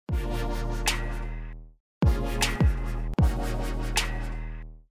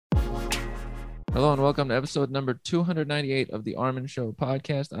Hello and welcome to episode number 298 of the Armin Show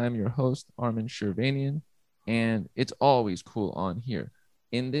podcast. I'm your host, Armin Shervanian, and it's always cool on here.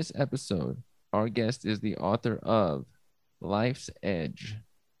 In this episode, our guest is the author of Life's Edge,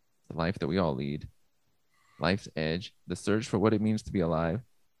 the life that we all lead. Life's Edge, the search for what it means to be alive.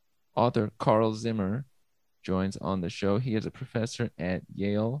 Author Carl Zimmer joins on the show. He is a professor at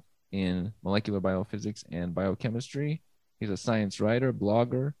Yale in molecular biophysics and biochemistry. He's a science writer,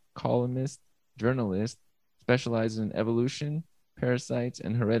 blogger, columnist, journalist, specializes in evolution, parasites,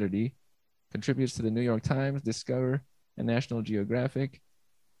 and heredity, contributes to the New York Times, Discover, and National Geographic,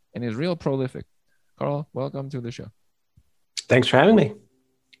 and is real prolific. Carl, welcome to the show. Thanks for having me.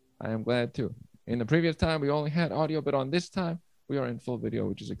 I am glad to. In the previous time, we only had audio, but on this time, we are in full video,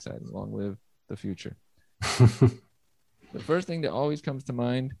 which is exciting. Long live the future. The first thing that always comes to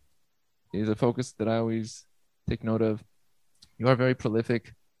mind is a focus that I always take note of. You are very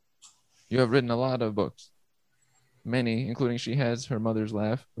prolific. You have written a lot of books, many, including She Has Her Mother's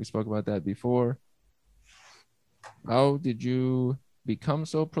Laugh. We spoke about that before. How did you become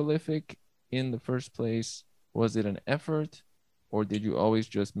so prolific in the first place? Was it an effort, or did you always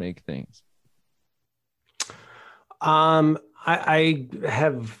just make things? I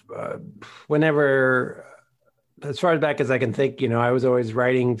have, whenever, as far back as I can think, I was always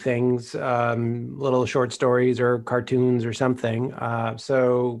writing things, little short stories or cartoons or something.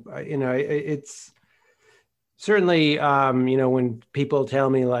 It's certainly, when people tell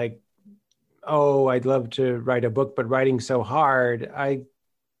me like, oh, I'd love to write a book, but writing's so hard,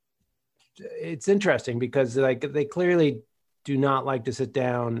 it's interesting because like they clearly do not like to sit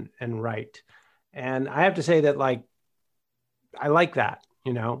down and write. And I have to say that like, I like that,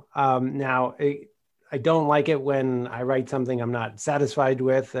 I don't like it when I write something I'm not satisfied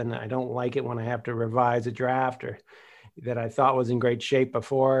with, and I don't like it when I have to revise a draft or that I thought was in great shape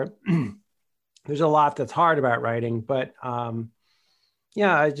before. There's a lot that's hard about writing, but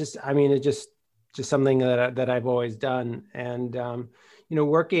it's just something that I've always done. And,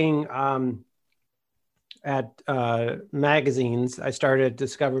 working at magazines, I started at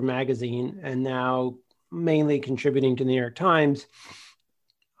Discover magazine and now mainly contributing to the New York Times.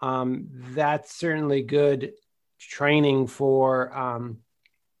 That's certainly good training for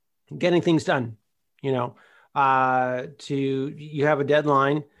getting things done. You have a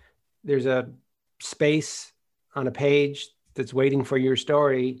deadline. There's a space on a page that's waiting for your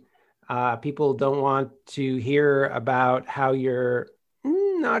story. People don't want to hear about how you're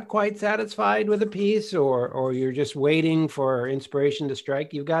not quite satisfied with a piece or you're just waiting for inspiration to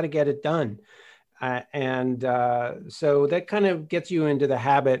strike. You've got to get it done. So that kind of gets you into the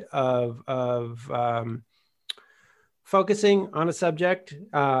habit of focusing on a subject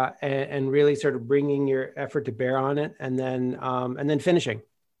and really sort of bringing your effort to bear on it, and then finishing.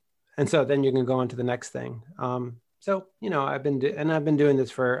 And so then you can go on to the next thing. I've been doing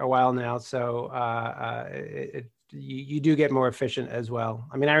this for a while now. So you do get more efficient as well.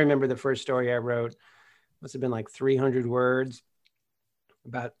 I mean, I remember the first story I wrote must have been like 300 words.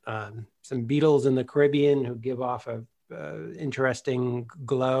 About some beetles in the Caribbean who give off a interesting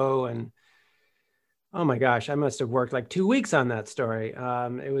glow. And oh my gosh, I must have worked like 2 weeks on that story.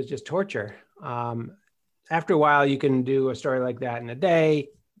 It was just torture. After a while, you can do a story like that in a day,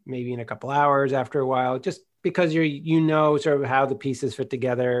 maybe in a couple hours after a while, just because sort of how the pieces fit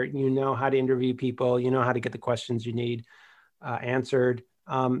together, how to interview people, how to get the questions you need answered.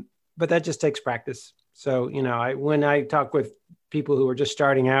 But that just takes practice. So, when I talk with people who are just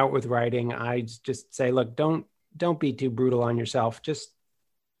starting out with writing, I just say, look, don't be too brutal on yourself. Just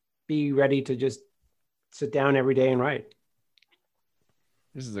be ready to just sit down every day and write.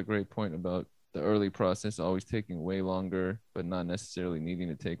 This is a great point about the early process always taking way longer, but not necessarily needing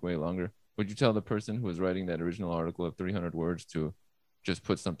to take way longer. Would you tell the person who was writing that original article of 300 words to just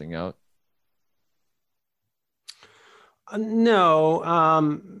put something out?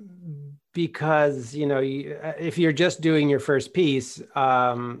 No, because, if you're just doing your first piece,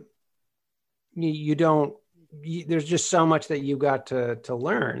 you don't, there's just so much that you got to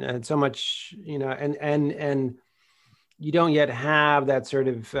learn, and so much, and you don't yet have that sort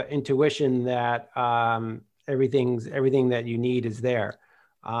of intuition that everything that you need is there.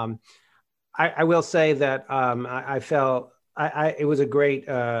 I will say that I felt it was a great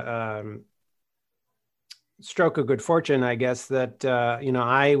stroke of good fortune, I guess, that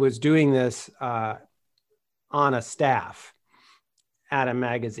I was doing this on a staff at a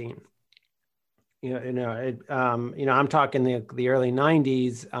magazine. I'm talking the early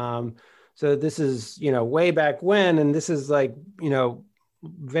 90s. So this is, way back when, and this is like,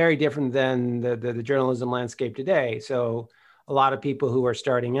 very different than the journalism landscape today. So a lot of people who are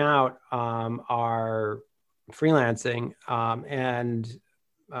starting out are freelancing and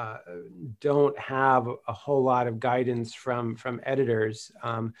don't have a whole lot of guidance from editors.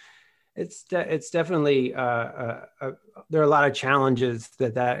 It's definitely there are a lot of challenges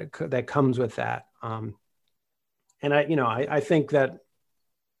that comes with that. And I think that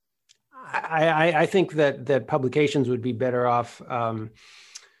I think that publications would be better off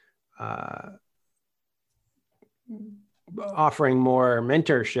offering more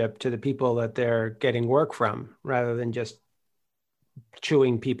mentorship to the people that they're getting work from, rather than just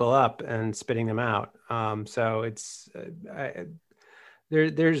chewing people up and spitting them out. So it's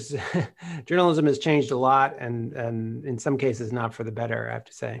there's journalism has changed a lot, and in some cases not for the better, I have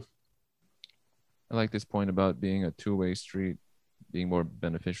to say. I like this point about being a two-way street, being more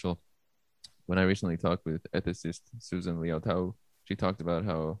beneficial. When I recently talked with ethicist Susan Liaotao, she talked about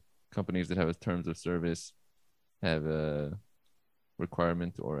how companies that have terms of service have a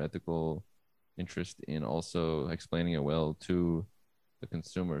requirement or ethical interest in also explaining it well to the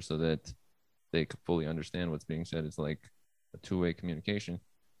consumer so that they could fully understand what's being said. It's like a two-way communication.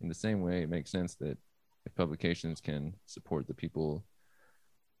 In the same way, it makes sense that if publications can support the people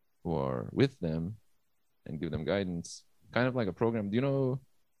who are with them and give them guidance, kind of like a program. Do you know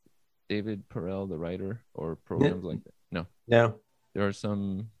David Perel, the writer, or programs like that? No. No. There are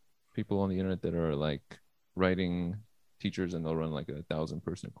some people on the internet that are like writing teachers, and they'll run like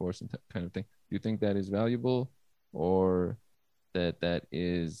 1,000-person course and kind of thing. Do you think that is valuable, or that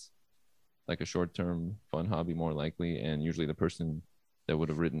is like a short-term fun hobby more likely, and usually the person that would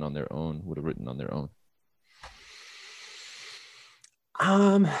have written on their own would have written on their own?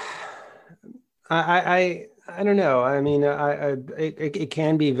 I don't know. I mean, it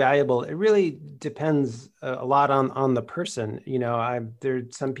can be valuable. It really depends a lot on the person.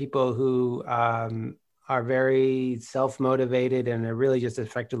 There's some people who are very self-motivated and are really just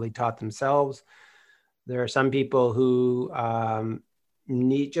effectively taught themselves. There are some people who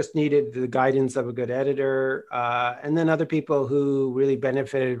needed the guidance of a good editor, and then other people who really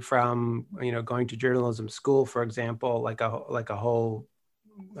benefited from going to journalism school, for example, like a whole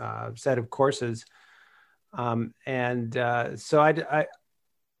set of courses. So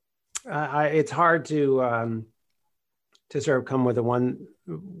it's hard to sort of come with a one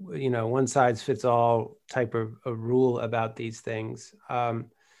size fits all type of rule about these things. I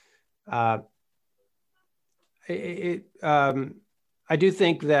do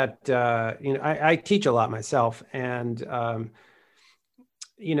think that I teach a lot myself, and I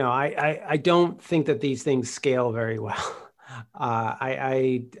don't think that these things scale very well.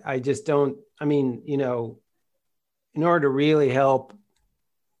 I just don't. I mean, in order to really help,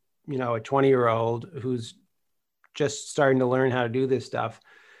 a 20-year-old who's just starting to learn how to do this stuff,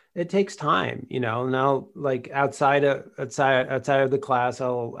 it takes time. Now, like outside of the class,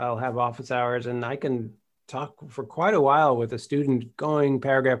 I'll have office hours, and I can talk for quite a while with a student, going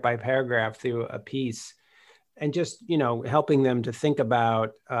paragraph by paragraph through a piece, and just helping them to think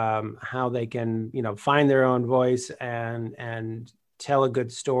about how they can find their own voice and tell a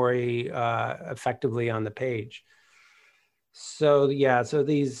good story effectively on the page. So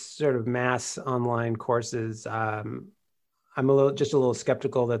these sort of mass online courses, I'm a little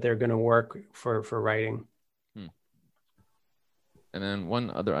skeptical that they're going to work for writing. And then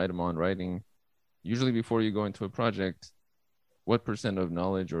one other item on writing: usually before you go into a project, what % of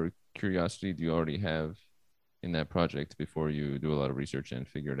knowledge or curiosity do you already have in that project before you do a lot of research and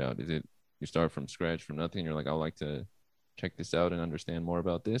figure it out? Is it you start from scratch, from nothing, you're like, I'd like to check this out and understand more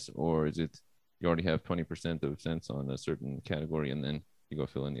about this? Or is it you already have 20% of sense on a certain category and then you go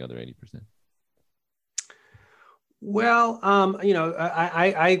fill in the other 80%? Well,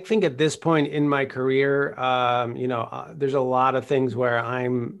 I think at this point in my career, there's a lot of things where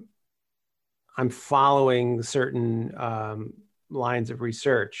I'm following certain lines of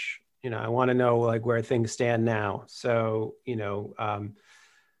research. I want to know like where things stand now. So, I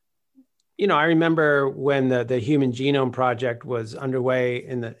remember when the Human Genome Project was underway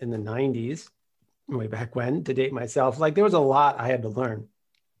in the 90s, way back when, to date myself, like there was a lot I had to learn,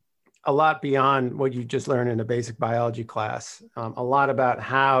 a lot beyond what you just learn in a basic biology class, a lot about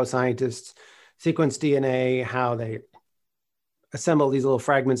how scientists sequence DNA, how they assemble these little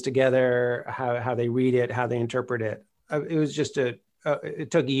fragments together, how they read it, how they interpret it. It was just it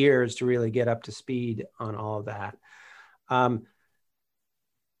took years to really get up to speed on all of that.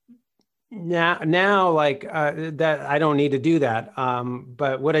 Now, like that, I don't need to do that.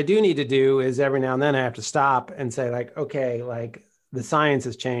 But what I do need to do is every now and then I have to stop and say, like, okay, like the science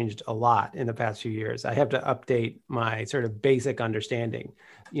has changed a lot in the past few years. I have to update my sort of basic understanding.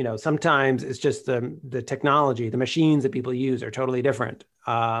 Sometimes it's just the technology, the machines that people use are totally different.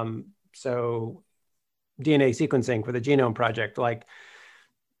 So DNA sequencing for the Genome Project, like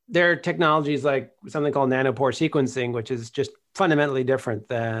there are technologies like something called nanopore sequencing, which is just fundamentally different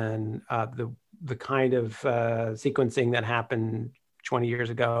than the kind of sequencing that happened 20 years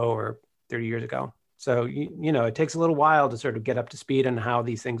ago or 30 years ago. So, it takes a little while to sort of get up to speed on how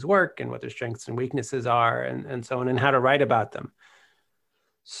these things work and what their strengths and weaknesses are and so on, and how to write about them.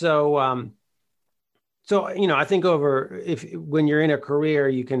 So, I think when you're in a career,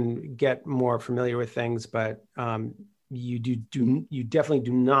 you can get more familiar with things, but you definitely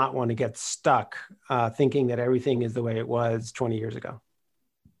do not want to get stuck thinking that everything is the way it was 20 years ago.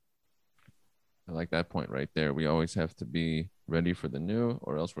 I like that point right there. We always have to be ready for the new,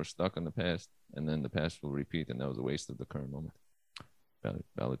 or else we're stuck in the past, and then the past will repeat, and that was a waste of the current moment.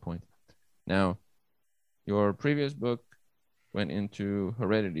 Valid point. Now, your previous book went into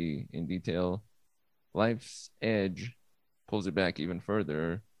heredity in detail. Life's Edge pulls it back even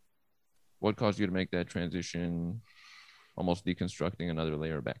further. What caused you to make that transition, almost deconstructing another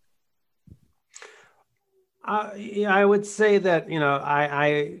layer back? Yeah, I would say that,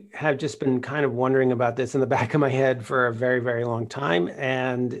 I have just been kind of wondering about this in the back of my head for a very, very long time.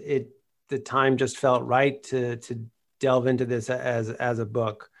 And the time just felt right to delve into this as a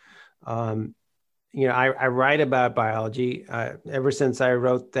book. I write about biology. Ever since I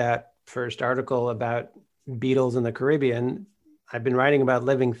wrote that first article about beetles in the Caribbean, I've been writing about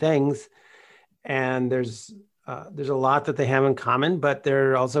living things, and there's a lot that they have in common, but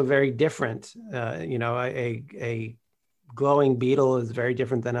they're also very different. A glowing beetle is very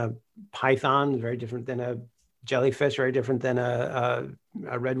different than a python, very different than a jellyfish, very different than a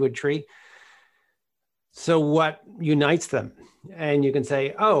redwood tree. So what unites them? And you can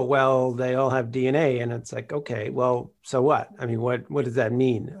say, oh, well, they all have DNA. And it's like, okay, well, so what? I mean, what does that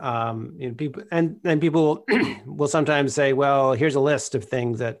mean? People and people will sometimes say, well, here's a list of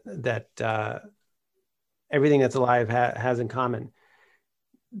things that everything that's alive has in common.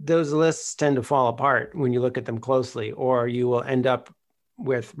 Those lists tend to fall apart when you look at them closely, or you will end up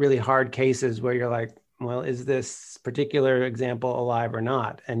with really hard cases where you're like, well, is this particular example alive or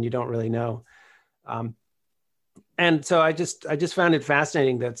not? And you don't really know. And so I just found it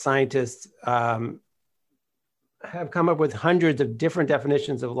fascinating that scientists have come up with hundreds of different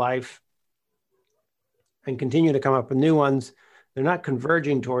definitions of life and continue to come up with new ones. They're not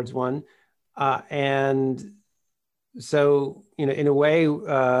converging towards one. And so, in a way,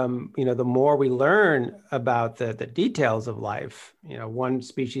 the more we learn about the details of life, one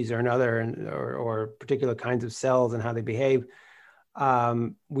species or another, or particular kinds of cells and how they behave,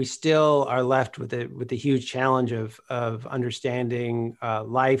 we still are left with the huge challenge of understanding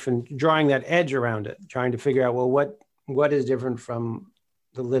life and drawing that edge around it, trying to figure out, well, what is different from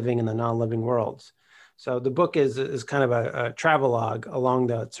the living and the non-living worlds. So the book is kind of a travelogue along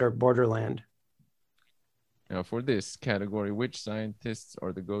the sort of borderland. Now, for this category, which scientists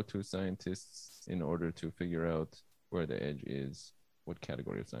are the go-to scientists in order to figure out where the edge is? What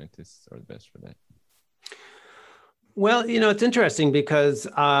category of scientists are the best for that? Well, it's interesting because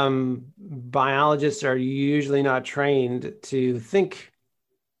biologists are usually not trained to think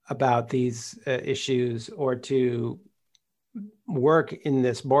about these issues or to work in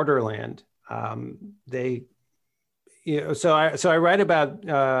this borderland. So I write about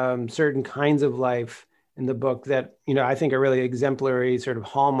certain kinds of life in the book that, I think are really exemplary sort of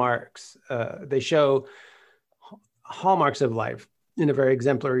hallmarks. They show hallmarks of life in a very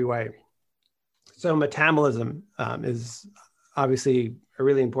exemplary way. So metabolism is obviously a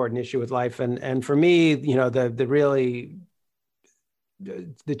really important issue with life. And for me, the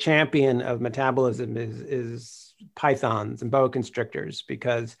champion of metabolism is pythons and boa constrictors,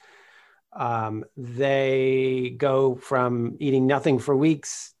 because they go from eating nothing for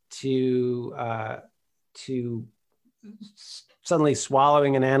weeks to suddenly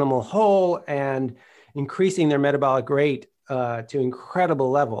swallowing an animal whole and increasing their metabolic rate to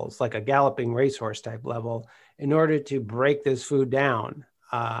incredible levels, like a galloping racehorse type level, in order to break this food down.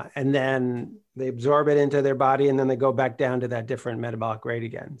 And then they absorb it into their body, and then they go back down to that different metabolic rate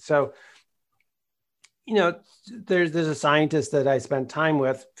again. So, there's a scientist that I spent time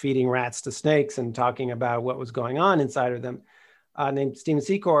with feeding rats to snakes and talking about what was going on inside of them, named Stephen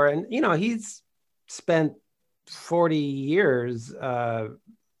Secor. And, he's spent 40 years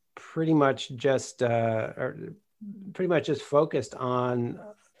pretty much just focused on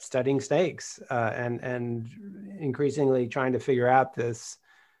studying snakes and increasingly trying to figure out this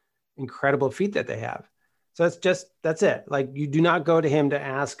incredible feat that they have. So that's it. Like you do not go to him to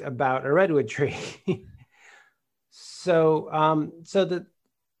ask about a redwood tree. So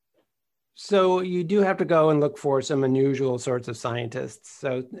so you do have to go and look for some unusual sorts of scientists.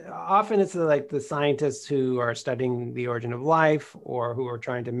 So often it's like the scientists who are studying the origin of life, or who are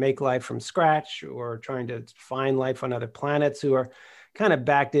trying to make life from scratch, or trying to find life on other planets, who are kind of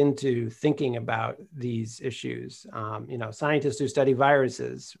backed into thinking about these issues. Scientists who study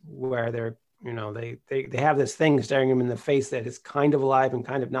viruses, where they're, they have this thing staring them in the face that is kind of alive and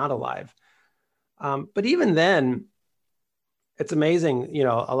kind of not alive. But even then, it's amazing,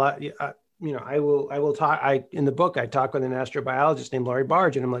 a lot. I will talk. In the book, I talk with an astrobiologist named Laurie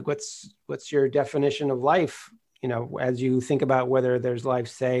Barge, and I'm like, what's your definition of life? As you think about whether there's life,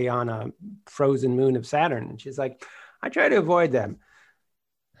 say, on a frozen moon of Saturn. And she's like, I try to avoid them.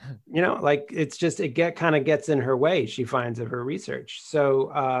 Like it's just kind of gets in her way, she finds, of her research.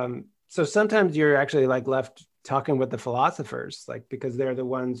 So sometimes you're actually like left talking with the philosophers, like, because they're the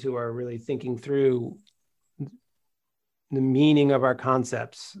ones who are really thinking through the meaning of our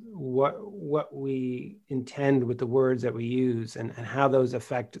concepts, what we intend with the words that we use, and how those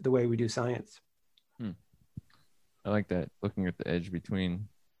affect the way we do science. I like that, looking at the edge between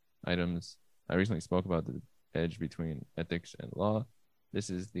items. I recently spoke about the edge between ethics and law. This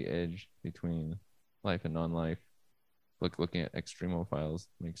is the edge between life and non-life. Looking at extremophiles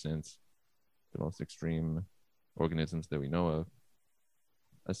makes sense. The most extreme organisms that we know of.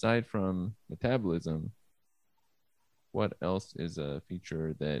 Aside from metabolism, what else is a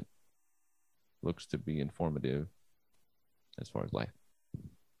feature that looks to be informative as far as life?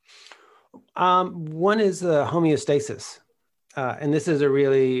 One is homeostasis. And this is a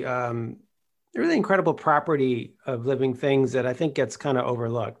really incredible property of living things that I think gets kind of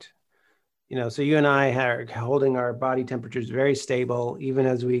overlooked. So you and I are holding our body temperatures very stable, even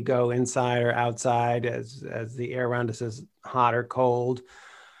as we go inside or outside, as the air around us is hot or cold.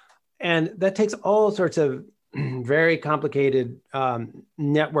 And that takes all sorts of very complicated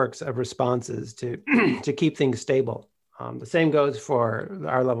networks of responses to to keep things stable. The same goes for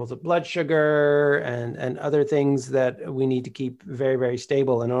our levels of blood sugar and other things that we need to keep very, very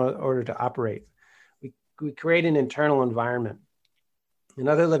stable in order to operate. We create an internal environment, and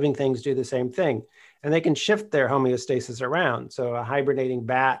other living things do the same thing, and they can shift their homeostasis around. So a hibernating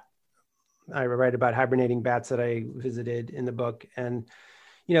bat, I write about hibernating bats that I visited in the book, and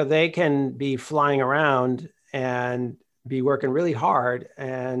they can be flying around and be working really hard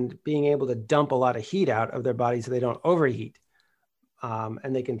and being able to dump a lot of heat out of their body so they don't overheat.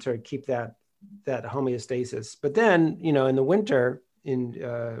 And they can sort of keep that homeostasis. But then, in the winter,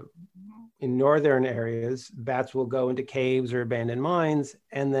 in northern areas, bats will go into caves or abandoned mines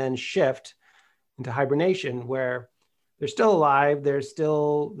and then shift into hibernation, where they're still alive, their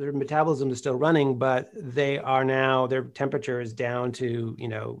metabolism is still running, but their temperature is down to,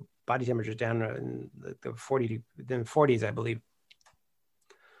 body temperature is down in the 40s, I believe.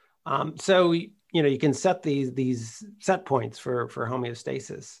 So you can set these set points for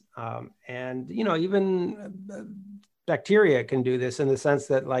homeostasis, and even bacteria can do this in the sense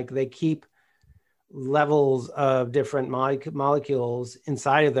that, like, they keep levels of different molecules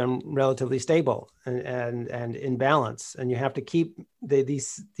inside of them relatively stable and in balance, and you have to keep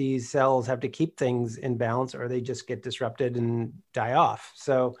these cells have to keep things in balance, or they just get disrupted and die off.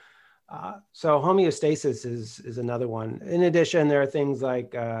 So homeostasis is another one. In addition, there are things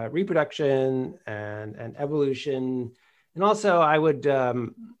like reproduction and evolution, and also I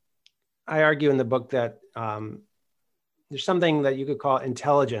argue in the book that there's something that you could call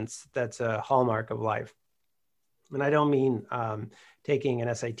intelligence that's a hallmark of life. And I don't mean taking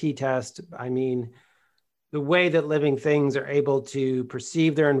an SAT test. I mean the way that living things are able to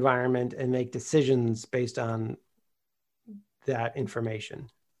perceive their environment and make decisions based on that information.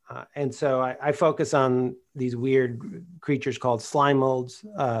 And so I focus on these weird creatures called slime molds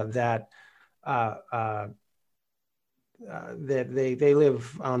that they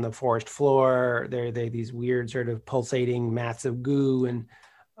live on the forest floor. They're these weird sort of pulsating mats of goo, and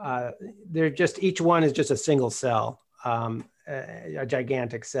they're just, each one is just a single cell, a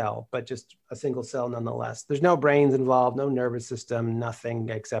gigantic cell, but just a single cell nonetheless. There's no brains involved, no nervous system, nothing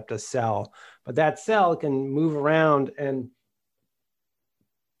except a cell. But that cell can move around and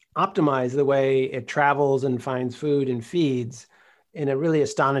optimize the way it travels and finds food and feeds in a really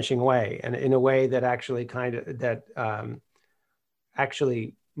astonishing way, and in a way that actually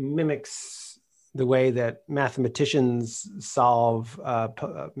actually mimics the way that mathematicians solve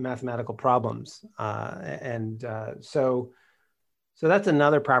mathematical problems. So that's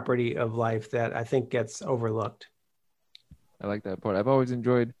another property of life that I think gets overlooked. I like that part. I've always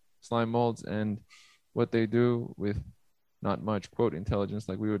enjoyed slime molds, and what they do with not much quote intelligence,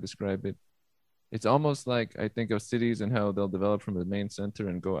 like we would describe it. It's almost like I think of cities and how they'll develop from the main center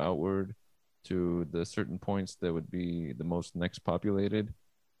and go outward to the certain points that would be the most next populated,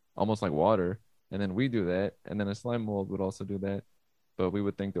 almost like water. And then we do that, and then a slime mold would also do that, but we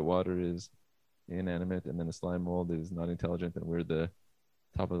would think that water is inanimate, and then the slime mold is not intelligent, and we're the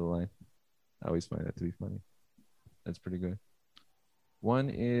top of the line. I always find that to be funny. That's pretty good. One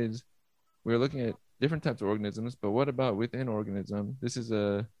is we're looking at different types of organisms, but what about within organism? This is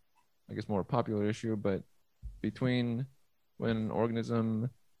a, I guess, more popular issue, but between when an organism,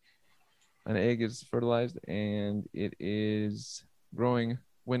 an egg is fertilized and it is growing,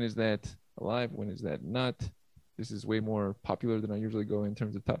 when is that alive? When is that not? This is way more popular than I usually go in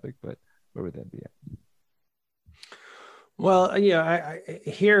terms of topic, but where would that be at? Well,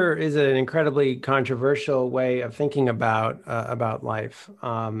 here is an incredibly controversial way of thinking about life.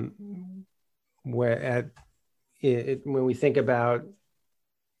 When we think about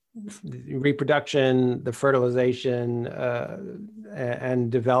reproduction, the fertilization,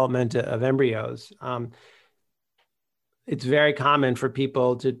 and development of embryos, it's very common for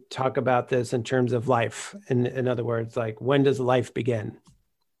people to talk about this in terms of life. In other words, like, when does life begin?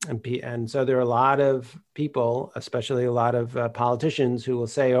 And so there are a lot of people, especially a lot of politicians, who will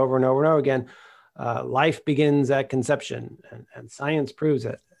say over and over and over again, life begins at conception, and science proves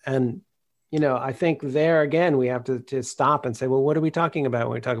it. And, I think there again, we have to stop and say, well, what are we talking about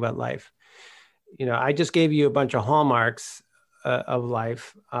when we talk about life? I just gave you a bunch of hallmarks of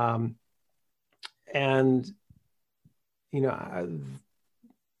life. And,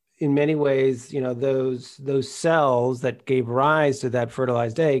 in many ways, those cells that gave rise to that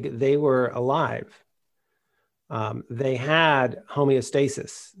fertilized egg, they were alive. They had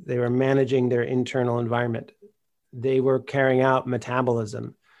homeostasis. They were managing their internal environment. They were carrying out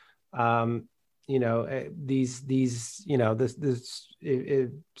metabolism. Sperm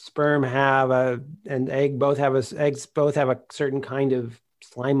and eggs both have a certain kind of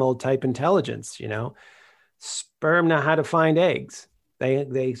slime mold type intelligence. Sperm know how to find eggs.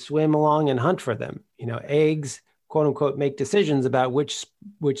 They swim along and hunt for them. Eggs, quote unquote, make decisions about which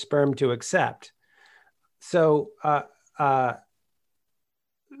sperm to accept. So I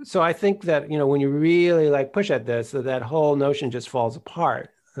think that, when you really push at this, that whole notion just falls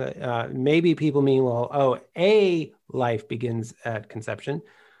apart. Maybe people mean, well, a life begins at conception.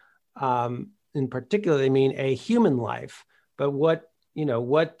 In particular, they mean a human life. But what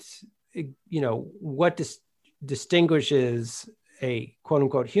distinguishes a quote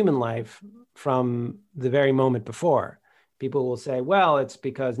unquote human life from the very moment before? People will say, well, it's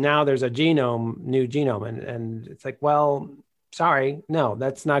because now there's a new genome. And it's like, well, sorry, no,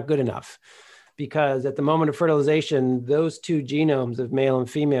 that's not good enough. Because at the moment of fertilization, those two genomes of male and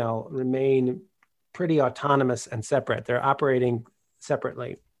female remain pretty autonomous and separate. They're operating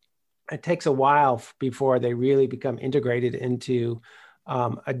separately. It takes a while before they really become integrated into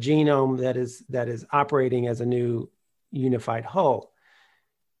a genome that is operating as a new unified whole.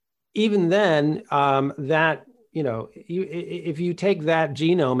 Even then, if you take that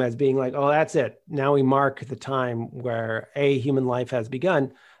genome as being like, oh, that's it, now we mark the time where a human life has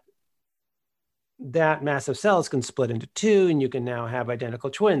begun, that mass of cells can split into two, and you can now have identical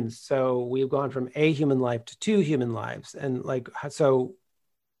twins. So we've gone from a human life to two human lives, and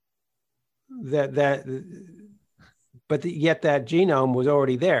yet that genome was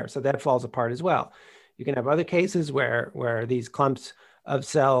already there, so that falls apart as well. You can have other cases where these clumps of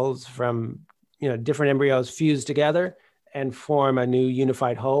cells from different embryos fuse together and form a new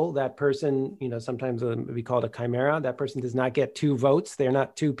unified whole. That person, sometimes it would be called a chimera. That person does not get two votes. They're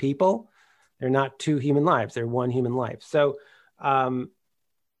not two people. They're not two human lives. They're one human life. So, I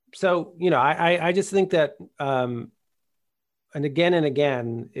just think that, and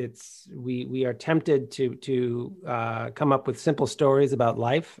again, we are tempted to come up with simple stories about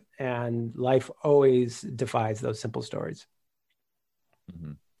life, and life always defies those simple stories.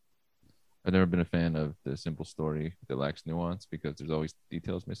 Mm-hmm. I've never been a fan of the simple story that lacks nuance, because there's always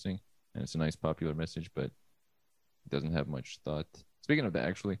details missing, and it's a nice popular message, but it doesn't have much thought. Speaking of that,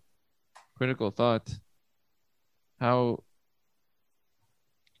 actually, critical thought, how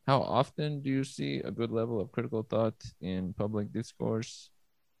often do you see a good level of critical thought in public discourse,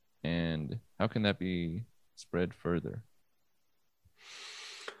 and how can that be spread further?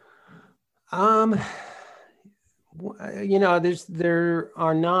 There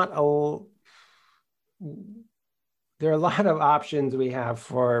are a lot of options we have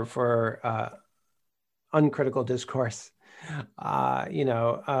for uncritical discourse.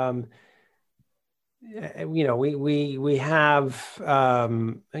 we have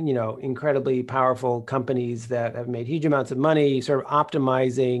incredibly powerful companies that have made huge amounts of money sort of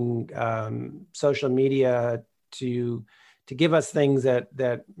optimizing social media to give us things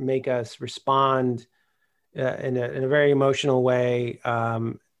that make us respond in a very emotional way,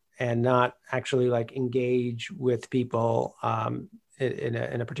 and not actually like engage with people in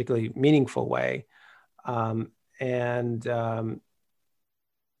a particularly meaningful way. And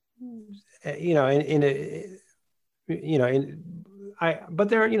in a but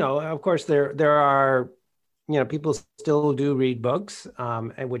there, of course, there are, people still do read books,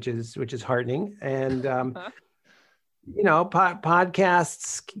 and which is heartening. And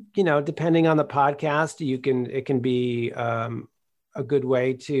podcasts, depending on the podcast, it can be a good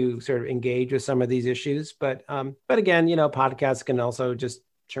way to sort of engage with some of these issues. But again, podcasts can also just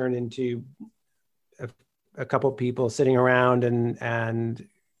turn into a couple people sitting around and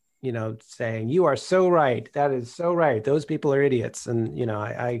saying, "You are so right. That is so right. Those people are idiots." And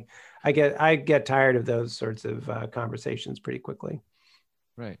I get tired of those sorts of conversations pretty quickly.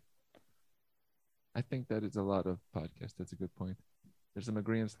 Right. I think that is a lot of podcasts. That's a good point. There's some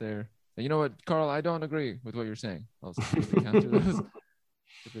agreements there. And you know what, Carl? I don't agree with what you're saying. I'll counter those.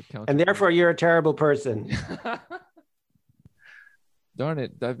 And therefore, you're a terrible person. Darn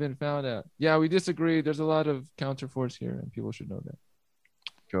it! I've been found out. Yeah, we disagree. There's a lot of counterforce here, and people should know that.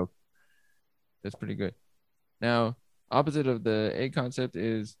 Joke. That's pretty good. Now, opposite of the A concept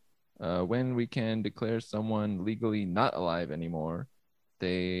is when we can declare someone legally not alive anymore.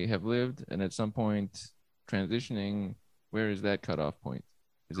 They have lived, and at some point transitioning, where is that cutoff point?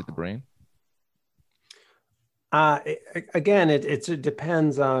 Is it the brain? Again, it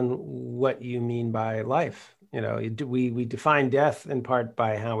depends on what you mean by life. We define death in part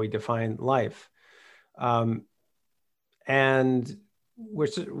by how we define life, and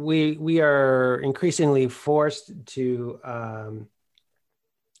we are increasingly forced to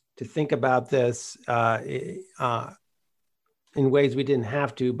think about this in ways we didn't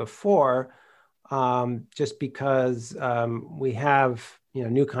have to before, just because we have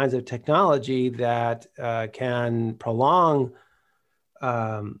new kinds of technology that can prolong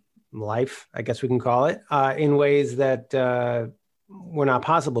life, I guess we can call it, in ways that were not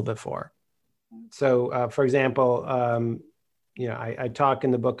possible before. So, for example, I talk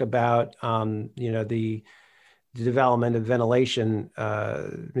in the book about the development of ventilation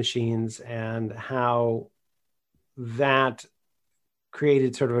machines and how that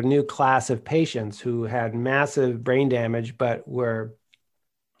created sort of a new class of patients who had massive brain damage, but were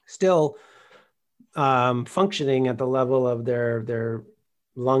still functioning at the level of their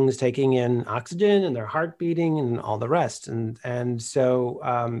lungs taking in oxygen and their heart beating and all the rest. And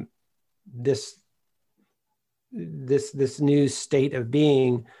so this new state of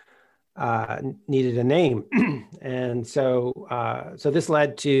being needed a name, and so this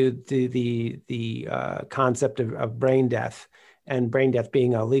led to the concept of brain death, and brain death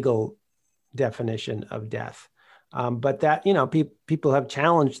being a legal definition of death. But that, people have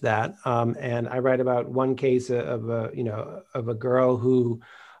challenged that. And I write about one case of a girl who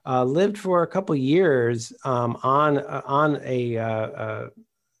lived for a couple of years on a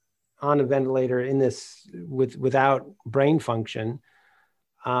ventilator without brain function.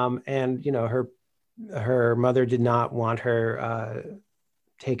 And, her mother did not want her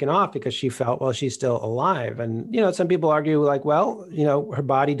taken off because she felt, well, she's still alive. And, some people argue like, well, her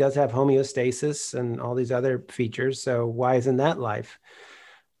body does have homeostasis and all these other features. So why isn't that life?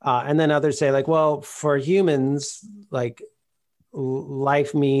 And then others say like, well, for humans, like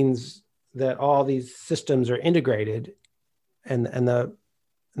life means that all these systems are integrated, and the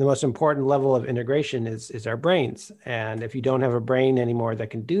most important level of integration is our brains. And if you don't have a brain anymore that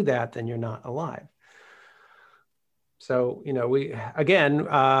can do that, then you're not alive. So, we, again,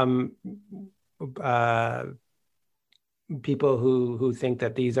 people who think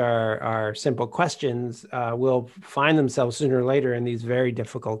that these are simple questions will find themselves sooner or later in these very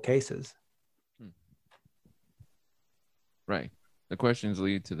difficult cases. Right. The questions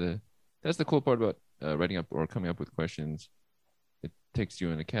lead to that's the cool part about writing up or coming up with questions. It takes you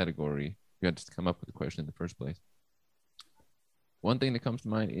in a category. You had to come up with the question in the first place. One thing that comes to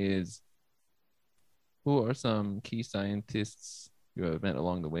mind is, who are some key scientists you have met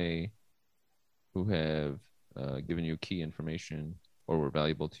along the way who have given you key information or were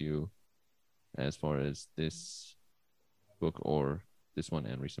valuable to you as far as this book or this one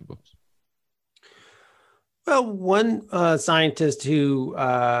and recent books? Well, one scientist who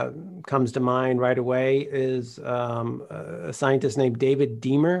comes to mind right away is a scientist named David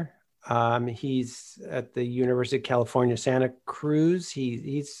Zimmer. He's at the University of California, Santa Cruz.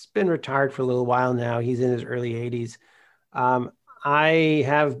 He's been retired for a little while now. He's in his early 80s. I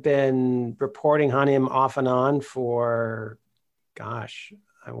have been reporting on him off and on for, gosh,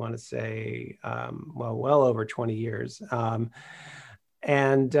 I want to say, well over 20 years.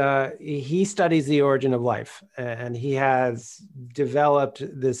 And he studies the origin of life, and he has developed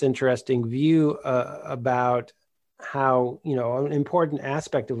this interesting view about how, an important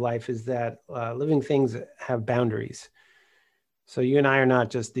aspect of life is that living things have boundaries. So you and I are not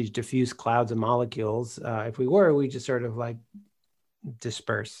just these diffuse clouds of molecules. If we were, we just sort of like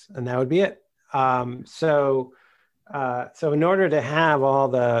disperse, and that would be it. So in order to have all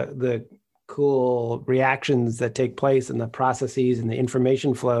the cool reactions that take place in the processes and the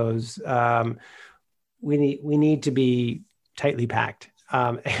information flows, we need to be tightly packed.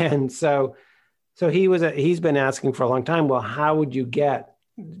 And so he's been asking for a long time, well, how would you get,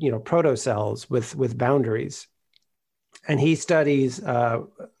 protocells with boundaries? And he studies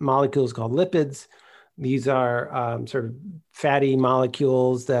molecules called lipids. These are sort of fatty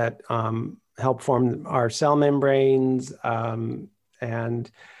molecules that help form our cell membranes.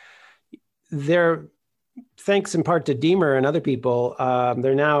 And they're, thanks in part to Zimmer and other people,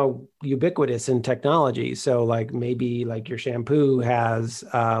 they're now ubiquitous in technology. So like maybe like your shampoo has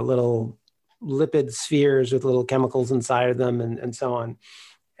little lipid spheres with little chemicals inside of them, and so on.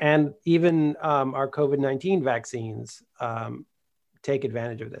 And even our COVID-19 vaccines take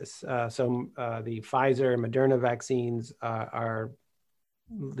advantage of this. So the Pfizer and Moderna vaccines are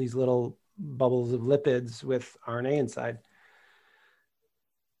these little bubbles of lipids with RNA inside.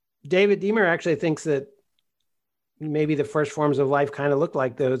 David Zimmer actually thinks that maybe the first forms of life kind of looked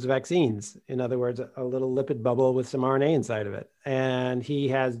like those vaccines. In other words, a little lipid bubble with some RNA inside of it. And he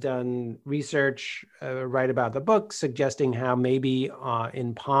has done research right about the book, suggesting how maybe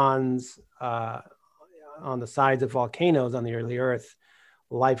in ponds on the sides of volcanoes on the early Earth,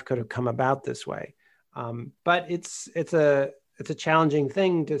 life could have come about this way. But it's a challenging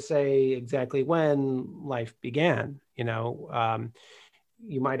thing to say exactly when life began.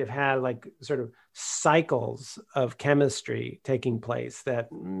 You might have had like sort of cycles of chemistry taking place that,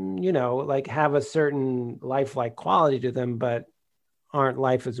 like have a certain lifelike quality to them, but aren't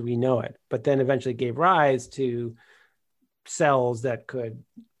life as we know it, but then eventually gave rise to cells that could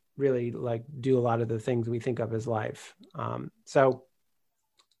really like do a lot of the things we think of as life. So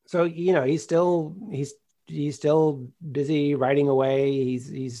he's still busy writing away.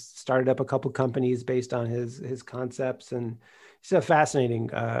 He's started up a couple companies based on his concepts, and he's a fascinating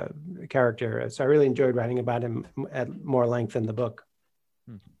character. So I really enjoyed writing about him at more length in the book.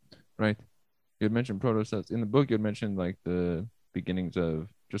 Right. You had mentioned protocells. In the book, you had mentioned like the beginnings of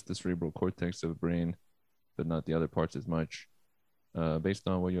just the cerebral cortex of the brain, but not the other parts as much. Based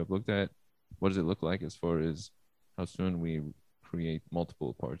on what you have looked at, what does it look like as far as how soon we create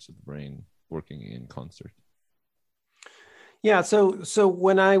multiple parts of the brain working in concert? Yeah. So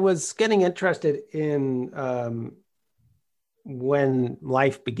when I was getting interested in when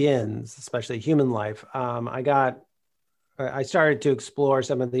life begins, especially human life, I started to explore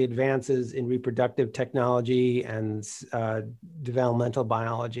some of the advances in reproductive technology and developmental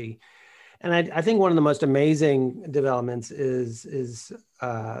biology. And I think one of the most amazing developments is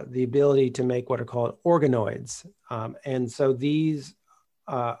the ability to make what are called organoids. And so these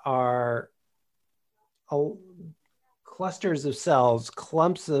are clusters of cells,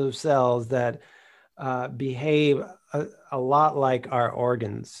 clumps of cells that behave a lot like our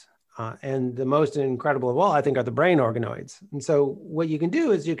organs. And the most incredible of all, I think, are the brain organoids. And so what you can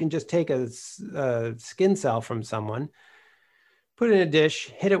do is you can just take a skin cell from someone, put it in a dish,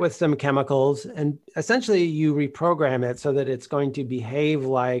 hit it with some chemicals, and essentially you reprogram it so that it's going to behave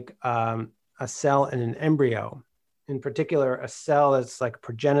like a cell in an embryo. In particular, a cell that's like a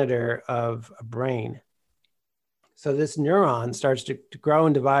progenitor of a brain. So this neuron starts to grow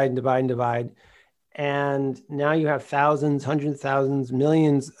and divide and divide and divide. And now you have thousands, hundreds of thousands,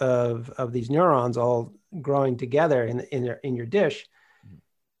 millions of these neurons all growing together in your dish.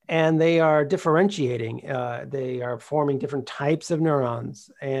 And they are differentiating. They are forming different types of neurons,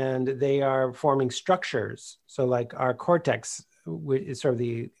 and they are forming structures. So like our cortex, which is sort of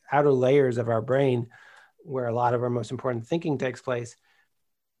the outer layers of our brain, where a lot of our most important thinking takes place.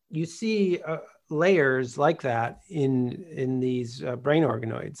 You see layers like that in these brain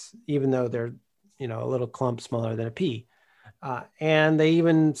organoids, even though they're a little clump smaller than a pea. And they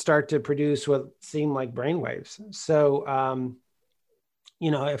even start to produce what seem like brain waves. So,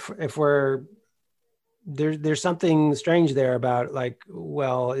 if we're, there's something strange there about like,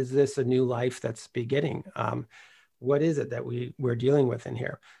 well, is this a new life that's beginning? What is it that we're dealing with in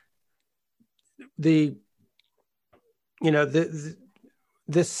here? the you know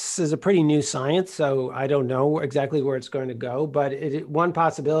this is a pretty new science, so I don't know exactly where it's going to go. But one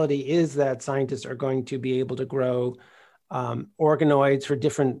possibility is that scientists are going to be able to grow organoids for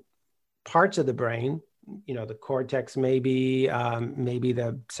different parts of the brain. The cortex, maybe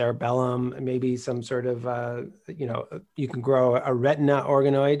the cerebellum, maybe some sort of you can grow a retina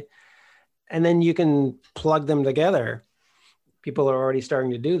organoid, and then you can plug them together. People are already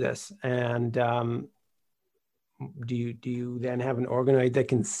starting to do this. And do you then have an organoid that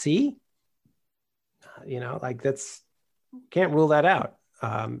can see? That's, can't rule that out.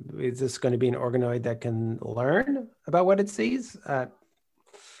 Is this going to be an organoid that can learn about what it sees?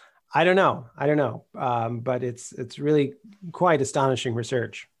 I don't know. But it's really quite astonishing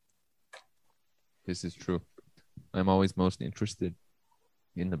research. This is true. I'm always most interested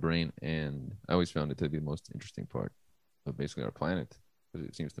in the brain, and I always found it to be the most interesting part of basically our planet, because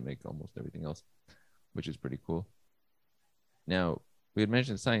it seems to make almost everything else, which is pretty cool. Now, we had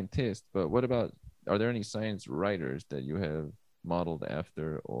mentioned scientists, but what about, are there any science writers that you have modeled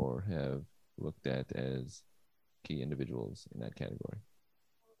after or have looked at as key individuals in that category?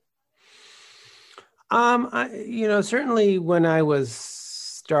 Certainly when I was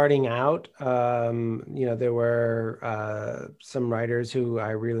starting out, there were some writers who I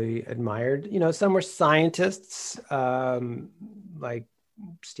really admired. Some were scientists, like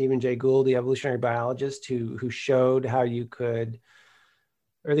Stephen Jay Gould, the evolutionary biologist, who showed how you could,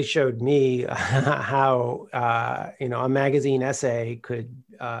 or they showed me how a magazine essay could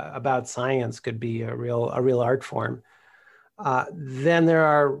about science could be a real art form. Then there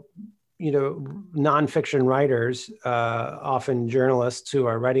are nonfiction writers, often journalists who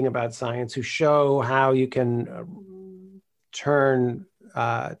are writing about science, who show how you can turn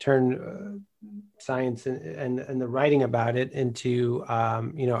science and the writing about it into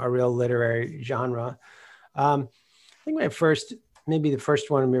a real literary genre. I think maybe the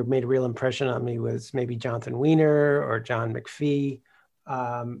first one who made a real impression on me was maybe Jonathan Weiner or John McPhee.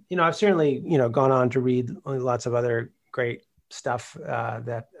 I've certainly gone on to read lots of other great stuff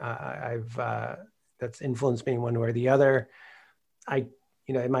that that's influenced me one way or the other.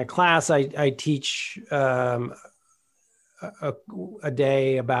 In my class, I teach a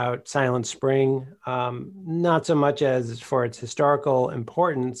day about Silent Spring, not so much as for its historical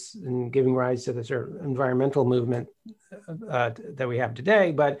importance in giving rise to the sort of environmental movement that we have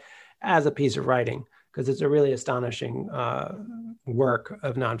today, but as a piece of writing, because it's a really astonishing work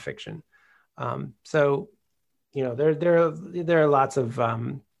of nonfiction. So there are lots of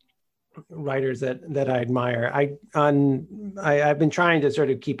writers that I admire. I've been trying to sort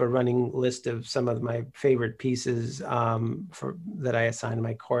of keep a running list of some of my favorite pieces that I assign to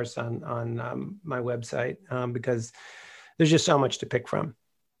my course on my website, because there's just so much to pick from.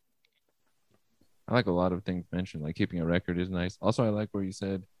 I like a lot of things mentioned, like keeping a record is nice. Also, I like where you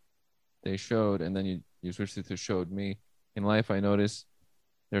said they showed, and then you switched it to showed me. In life, I notice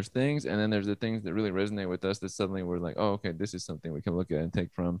there's things, and then there's the things that really resonate with us that suddenly we're like, oh, okay, this is something we can look at and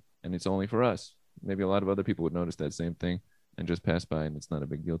take from, and it's only for us. Maybe a lot of other people would notice that same thing and just pass by, and it's not a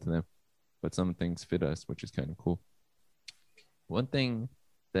big deal to them. But some things fit us, which is kind of cool. One thing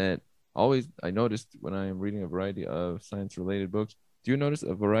that always I noticed when I am reading a variety of science-related books, do you notice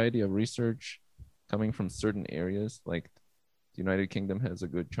a variety of research coming from certain areas? Like the United Kingdom has a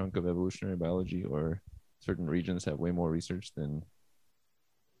good chunk of evolutionary biology, or certain regions have way more research than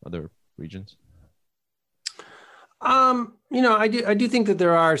other regions? I do think that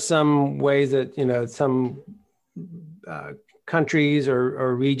there are some ways that some countries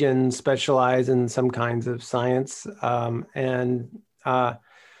or regions specialize in some kinds of science, and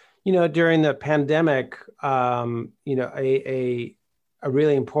during the pandemic, a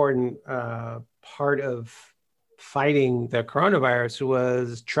really important part of fighting the coronavirus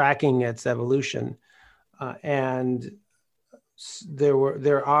was tracking its evolution, and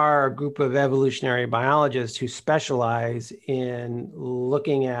there are a group of evolutionary biologists who specialize in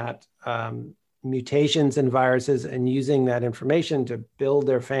looking at mutations in viruses and using that information to build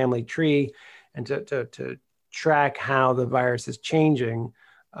their family tree and to track how the virus is changing.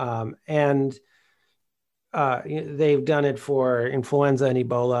 And they've done it for influenza and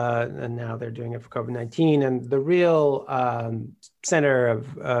Ebola, and now they're doing it for COVID-19. And the real center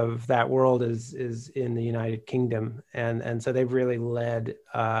of that world is in the United Kingdom, and so they've really led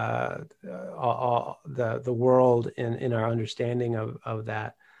all the world in our understanding of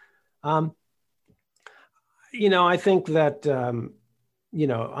that. I think that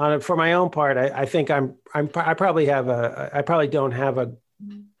for my own part, I think I probably don't have a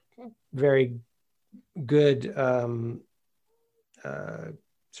very good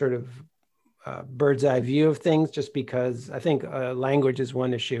sort of bird's eye view of things, just because I think language is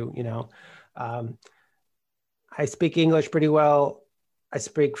one issue. I speak English pretty well. I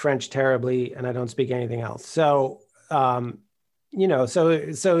speak French terribly, and I don't speak anything else. So, so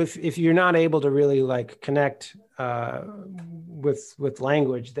if you're not able to really like connect with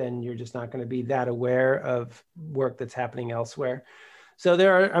language, then you're just not going to be that aware of work that's happening elsewhere. So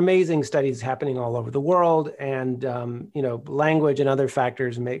there are amazing studies happening all over the world, and language and other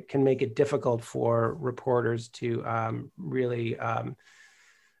factors can make it difficult for reporters to really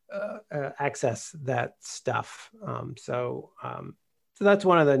access that stuff. So that's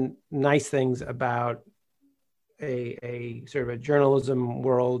one of the nice things about a sort of a journalism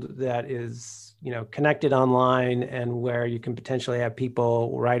world that is, connected online, and where you can potentially have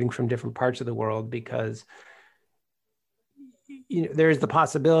people writing from different parts of the world, because there's the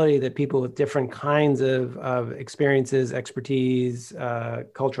possibility that people with different kinds of experiences, expertise,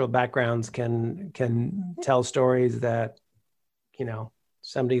 cultural backgrounds can tell stories that,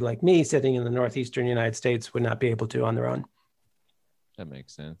 somebody like me sitting in the Northeastern United States would not be able to on their own. That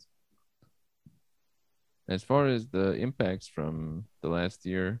makes sense. As far as the impacts from the last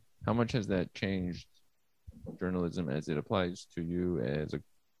year, how much has that changed journalism as it applies to you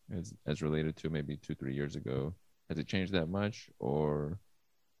as related to maybe 2-3 years ago? Has it changed that much, or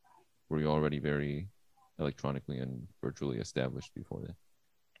were you already very electronically and virtually established before that?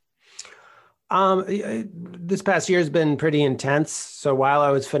 This past year has been pretty intense. So while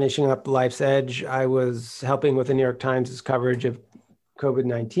I was finishing up Life's Edge, I was helping with the New York Times' coverage of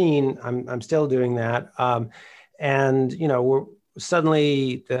COVID-19. I'm still doing that. And, we're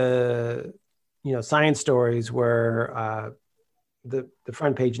suddenly the, science stories were the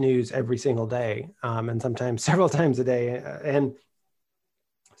front page news every single day, and sometimes several times a day. And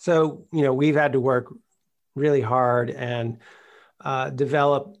so, we've had to work really hard and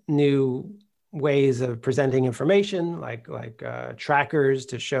develop new ways of presenting information, like trackers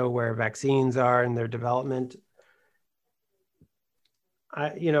to show where vaccines are in their development.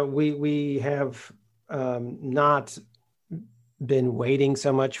 We have not been waiting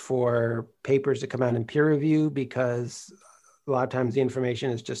so much for papers to come out in peer review, because a lot of times the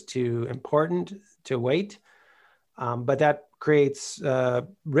information is just too important to wait. But that creates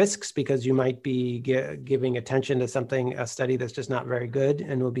risks, because you might be giving attention to a study that's just not very good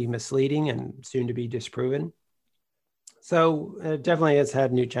and will be misleading and soon to be disproven. So it definitely has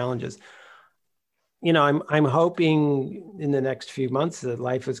had new challenges. I'm hoping in the next few months that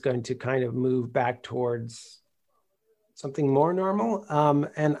life is going to kind of move back towards something more normal.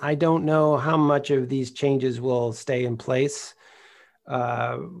 And I don't know how much of these changes will stay in place,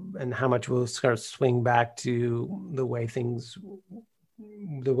 and how much we'll sort of swing back to the way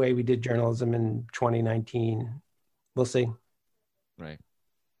we did journalism in 2019. We'll see. Right.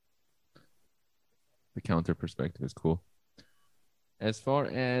 The counter perspective is cool. As far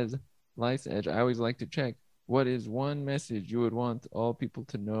as Life's Edge, I always like to check, what is one message you would want all people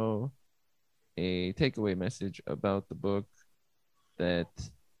to know, a takeaway message about the book that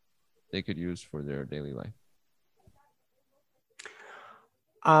they could use for their daily life?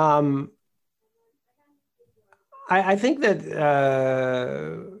 I think that,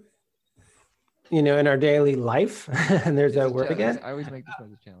 in our daily life, and there's that word again. I always make this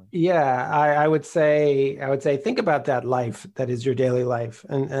as a challenge. Yeah, I would say, think about that life that is your daily life,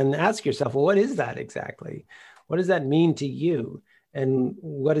 and ask yourself, well, what is that exactly? What does that mean to you? And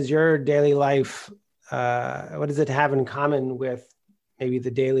what is your daily life? What does it have in common with maybe the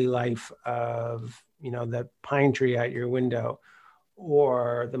daily life of, the pine tree out your window,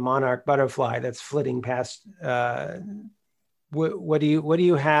 or the monarch butterfly that's flitting past? What do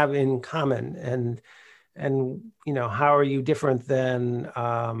you have in common? And how are you different than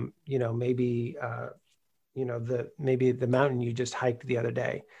maybe the mountain you just hiked the other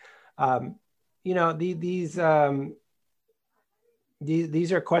day?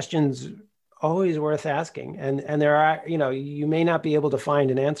 These are questions always worth asking, and there are, you may not be able to find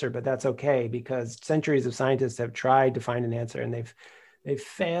an answer, but that's okay, because centuries of scientists have tried to find an answer, and they've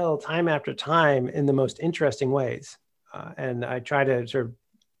failed time after time in the most interesting ways. And I try to sort of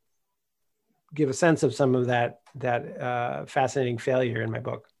give a sense of some of that fascinating failure in my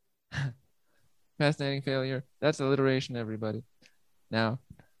book. Fascinating failure. That's alliteration, everybody. Now,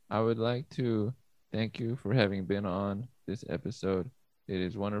 I would like to thank you for having been on this episode. It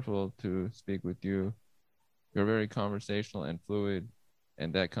is wonderful to speak with you. You're very conversational and fluid,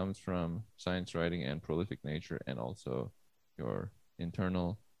 and that comes from science writing and prolific nature, and also your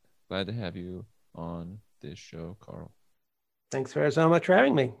internal. Glad to have you on this show, Carl. Thanks so much for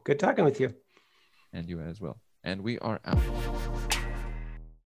having me. Good talking with you. And you as well. And we are out.